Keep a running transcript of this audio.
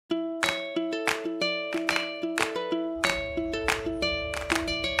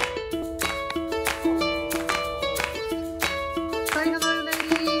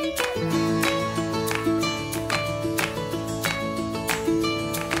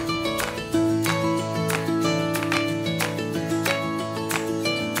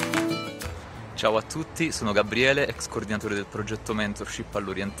Ciao a tutti, sono Gabriele, ex coordinatore del progetto Mentorship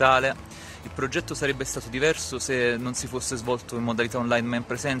all'Orientale. Il progetto sarebbe stato diverso se non si fosse svolto in modalità online ma in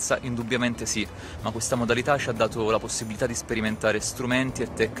presenza? Indubbiamente sì, ma questa modalità ci ha dato la possibilità di sperimentare strumenti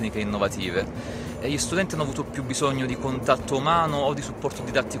e tecniche innovative. E gli studenti hanno avuto più bisogno di contatto umano o di supporto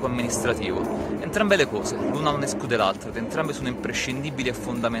didattico amministrativo. Entrambe le cose, l'una non esclude l'altra, ed entrambe sono imprescindibili e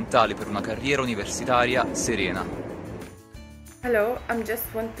fondamentali per una carriera universitaria serena. Hello, I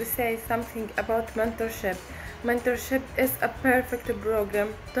just want to say something about mentorship. Mentorship is a perfect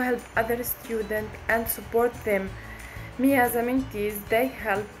program to help other students and support them. Me as a mentee, they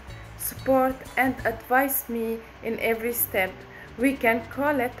help, support and advise me in every step. We can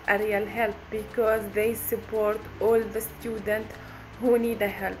call it a real help because they support all the students who need a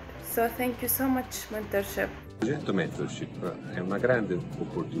help. So thank you so much, mentorship. Il progetto Mentorship è una grande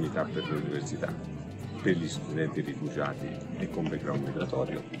opportunità per l'università, per gli studenti rifugiati e con background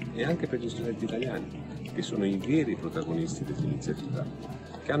migratorio e anche per gli studenti italiani, che sono i veri protagonisti dell'iniziativa,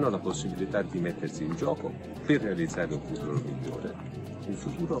 che hanno la possibilità di mettersi in gioco per realizzare un futuro migliore, un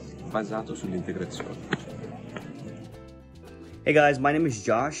futuro basato sull'integrazione. Hey guys, my name is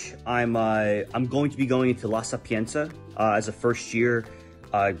Josh. I'm going to be going into La Sapienza as a first year,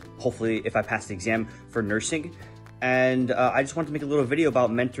 hopefully if I pass the exam, for nursing. And I just wanted to make a little video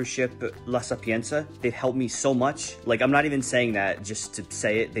about mentorship La Sapienza. They've helped me so much. Like, I'm not even saying that just to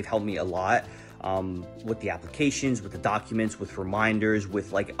say it. They've helped me a lot with the applications, with the documents, with reminders,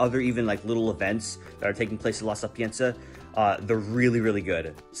 with like other even like little events that are taking place at La Sapienza. They're really, really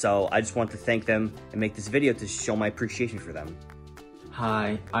good. So I just want to thank them and make this video to show my appreciation for them.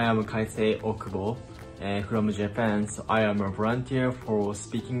 Hi, I am Kaisei Okubo. From Japan, so I am a volunteer for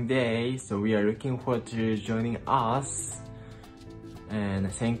Speaking Day, so we are looking forward to joining us, and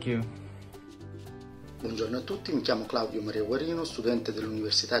thank you. Buongiorno a tutti, mi chiamo Claudio Maria Guarino, studente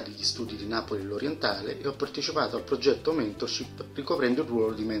dell'Università degli Studi di Napoli l'Orientale e ho partecipato al progetto Mentorship ricoprendo il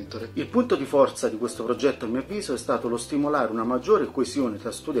ruolo di mentore. Il punto di forza di questo progetto, a mio avviso, è stato lo stimolare una maggiore coesione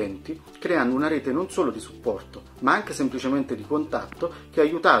tra studenti, creando una rete non solo di supporto, ma anche semplicemente di contatto che ha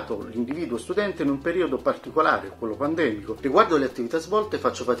aiutato l'individuo studente in un periodo particolare, quello pandemico. Riguardo alle attività svolte,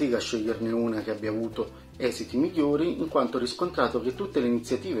 faccio fatica a sceglierne una che abbia avuto esiti migliori, in quanto ho riscontrato che tutte le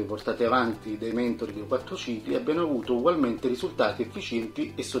iniziative portate avanti dai mentori di 4 cicli abbiano avuto ugualmente risultati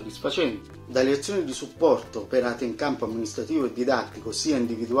efficienti e soddisfacenti. Dalle azioni di supporto operate in campo amministrativo e didattico, sia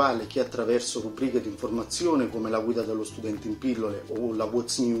individuale che attraverso rubriche di informazione come la guida dello studente in pillole o la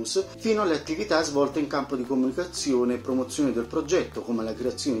What's News, fino alle attività svolte in campo di comunicazione e promozione del progetto come la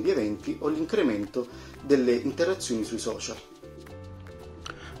creazione di eventi o l'incremento delle interazioni sui social.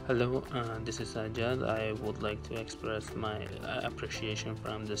 Hello, this is Ajad. I would like to express my appreciation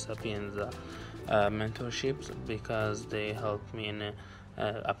from the Sapienza mentorships because they helped me in an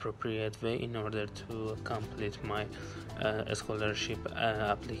appropriate way in order to complete my scholarship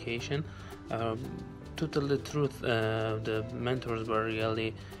application. To tell the truth, the mentors were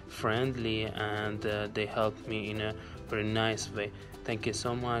really friendly and they helped me in a very nice way. Thank you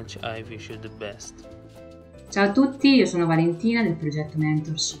so much. I wish you the best. Ciao a tutti, io sono Valentina del progetto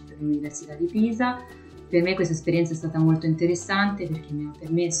Mentorship dell'Università di Pisa. Per me questa esperienza è stata molto interessante perché mi ha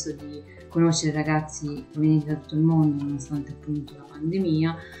permesso di conoscere ragazzi provenienti da tutto il mondo nonostante appunto la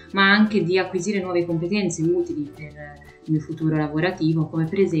pandemia, ma anche di acquisire nuove competenze utili per il mio futuro lavorativo, come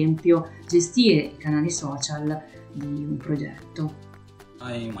per esempio gestire i canali social di un progetto.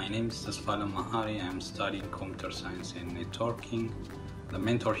 Hi, my name is Tasfala Mahari. I'm studying computer science and networking. The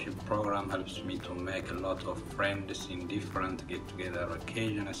mentorship program helps me to make a lot of friends in different get-together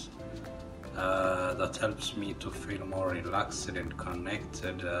occasions. That helps me to feel more relaxed and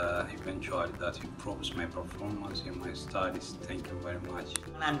connected. Eventually that improves my performance in my studies. Thank you very much.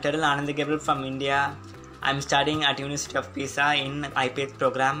 I'm Terrell Anand Gabriel from India. I'm studying at University of Pisa in IPH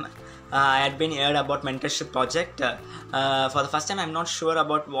program. I had been heard about mentorship project. For the first time, I'm not sure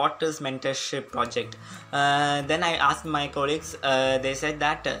about what is mentorship project. Then I asked my colleagues. They said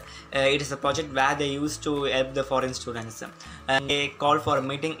that it is a project where they used to help the foreign students. They called for a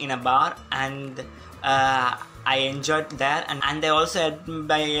meeting in a bar, and I enjoyed there. And they also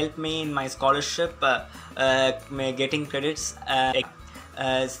helped me in my scholarship, getting credits.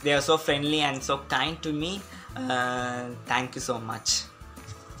 They are so friendly and so kind to me. Thank you so much.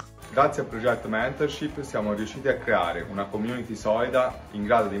 Grazie al progetto Mentorship siamo riusciti a creare una community solida in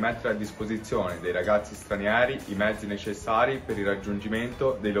grado di mettere a disposizione dei ragazzi stranieri i mezzi necessari per il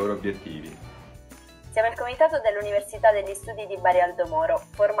raggiungimento dei loro obiettivi. Siamo il comitato dell'Università degli Studi di Bari Aldo Moro,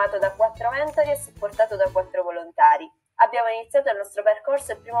 formato da 4 mentori e supportato da 4 volontari. Abbiamo iniziato il nostro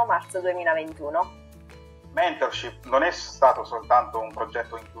percorso il 1 marzo 2021. Mentorship non è stato soltanto un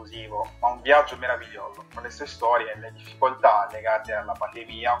progetto inclusivo, ma un viaggio meraviglioso, con le sue storie, le difficoltà legate alla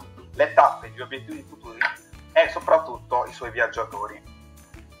pandemia, le tappe, gli obiettivi futuri e soprattutto i suoi viaggiatori.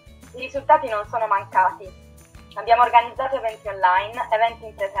 I risultati non sono mancati. Abbiamo organizzato eventi online, eventi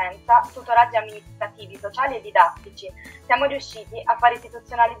in presenza, tutoraggi amministrativi, sociali e didattici. Siamo riusciti a far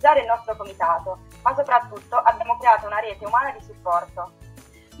istituzionalizzare il nostro comitato, ma soprattutto abbiamo creato una rete umana di supporto.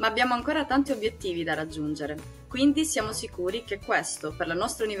 Ma abbiamo ancora tanti obiettivi da raggiungere, quindi siamo sicuri che questo, per la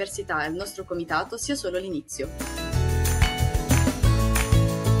nostra università e il nostro comitato, sia solo l'inizio.